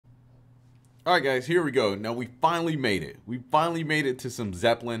All right, guys, here we go. Now we finally made it. We finally made it to some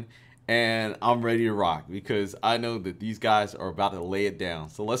Zeppelin, and I'm ready to rock because I know that these guys are about to lay it down.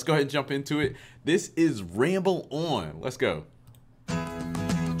 So let's go ahead and jump into it. This is Ramble On. Let's go. You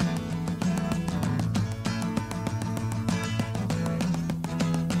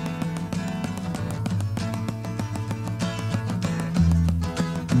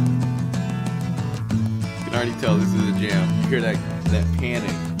can already tell this is a jam. You hear that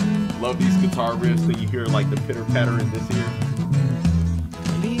panic. Love these guitar riffs that you hear like the pitter patter in this here.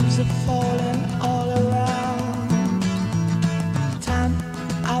 Leaves are falling all around. Time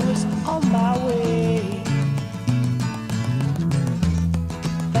I was on my way.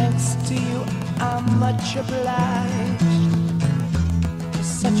 Thanks to you, I'm much obliged for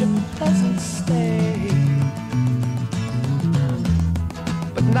such a pleasant stay.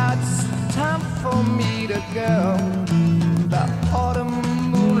 But now it's time for me to go. The autumn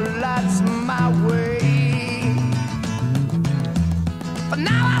moonlight's my way. But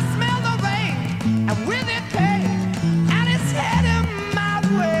now I smell the rain, and with it pain, and it's heading my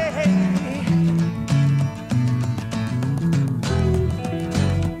way.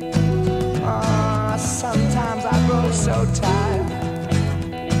 Sometimes I grow so tired,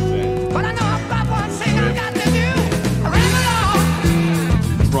 but I know I've got one thing I got to do. I ramble on.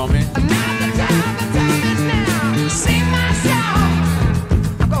 From it. And now the time is now. Sing my song.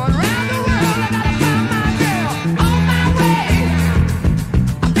 I'm going round the world. I gotta find my girl on my way.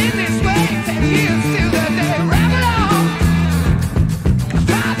 I've been this way 10 years till the day. Ramble on.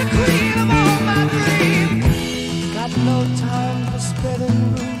 Find the queen of all my dreams. Got no time for spreading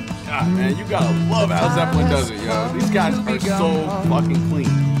rumors. Ah, man, you gotta love how Zeppelin does it, yo. These guys are so fucking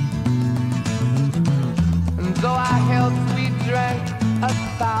clean. And though our health we drank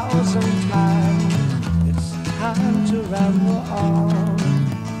 1,000 times, it's time to ramble on.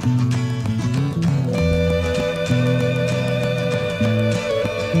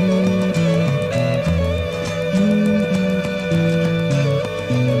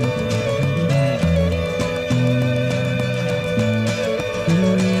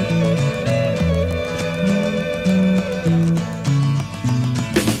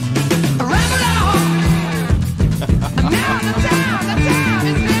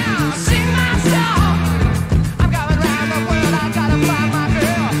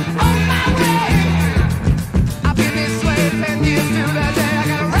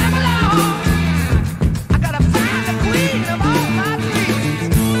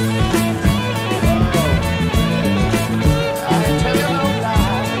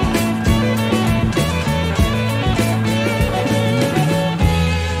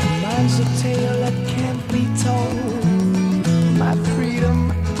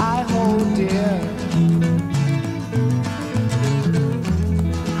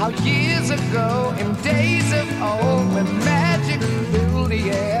 Years ago, in days of old, when magic filled the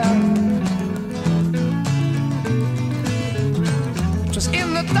air, just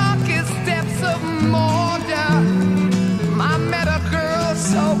in the darkest depths of Mordor, I met a girl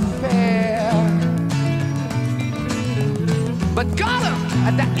so fair. But Gollum,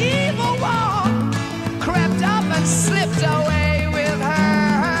 the evil one, crept up and slipped away with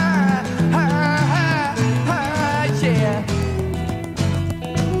her, yeah.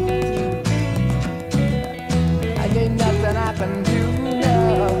 Ain't nothing I can do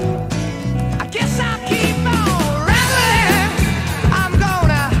now. I guess I'll keep on rambling. I'm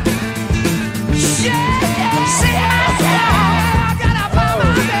gonna see myself. I gotta find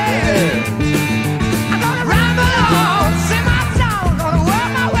my baby. I'm gonna ramble on, sing my song, gonna work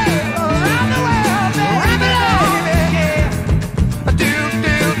my way around the world, ramble on, yeah.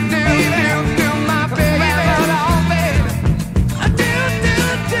 Do my baby, ramble on, baby. Do.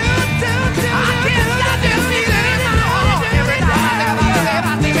 I guess I just need it.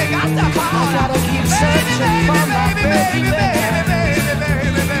 I gotta keep searching for my baby.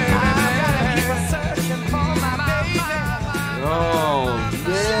 Oh,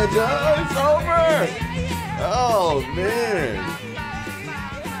 man, it's over. Oh, man.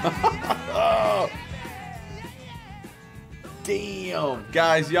 Damn.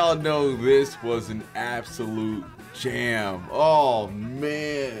 Guys, y'all know this was an absolute jam. Oh,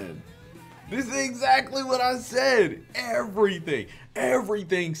 man. This is exactly what I said.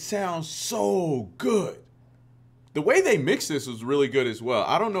 Everything sounds so good. The way they mixed this was really good as well.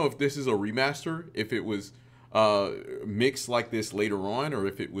 I don't know if this is a remaster, if it was mixed like this later on, or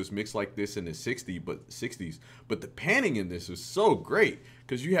if it was mixed like this in the 60s. But the panning in this is so great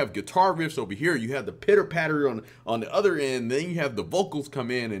because you have guitar riffs over here, you have the pitter patter on the other end, then you have the vocals come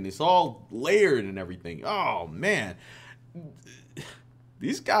in, and it's all layered and everything. Oh man,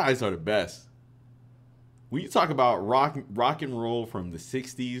 these guys are the best. when you talk about rock and roll from the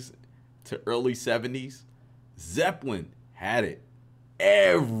 60s to early 70s, Zeppelin had it.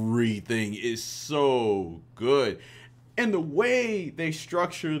 Everything is so good. And the way they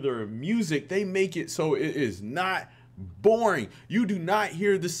structure their music, they make it so it is not boring. You do not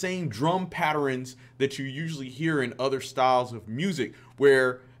hear the same drum patterns that you usually hear in other styles of music,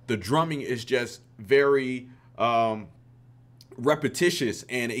 where the drumming is just very repetitious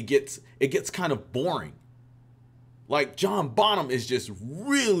and it gets kind of boring. Like John Bonham is just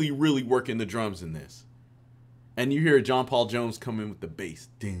really working the drums in this. And you hear John Paul Jones come in with the bass.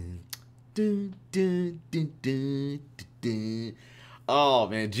 Dun, dun, dun, dun, dun, dun, dun. Oh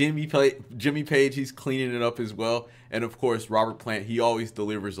man, Jimmy Page, he's cleaning it up as well. And of course, Robert Plant, he always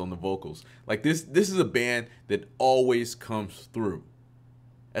delivers on the vocals. Like this is a band that always comes through.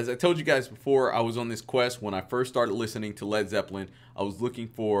 As I told you guys before, I was on this quest when I first started listening to Led Zeppelin. I was looking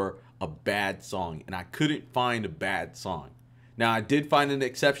for a bad song, and I couldn't find a bad song. Now, I did find an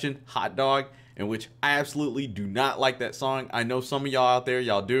exception, Hot Dog, in which I absolutely do not like that song. I know some of y'all out there,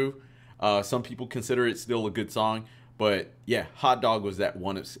 y'all do. Some people consider it still a good song. But yeah, Hot Dog was that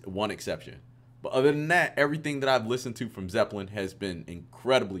one exception. But other than that, everything that I've listened to from Zeppelin has been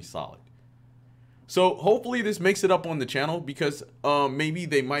incredibly solid. So hopefully this makes it up on the channel, because maybe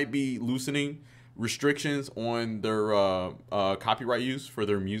they might be loosening restrictions on their copyright use for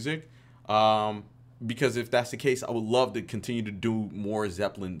their music. Because if that's the case, I would love to continue to do more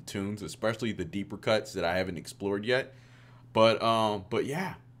Zeppelin tunes, especially the deeper cuts that I haven't explored yet. But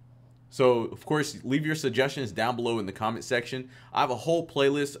yeah. So, of course, leave your suggestions down below in the comment section. I have a whole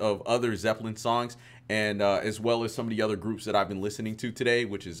playlist of other Zeppelin songs, and as well as some of the other groups that I've been listening to today,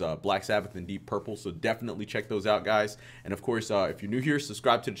 which is Black Sabbath and Deep Purple. So definitely check those out, guys. And of course, if you're new here,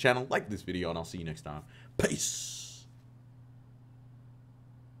 subscribe to the channel, like this video, and I'll see you next time. Peace.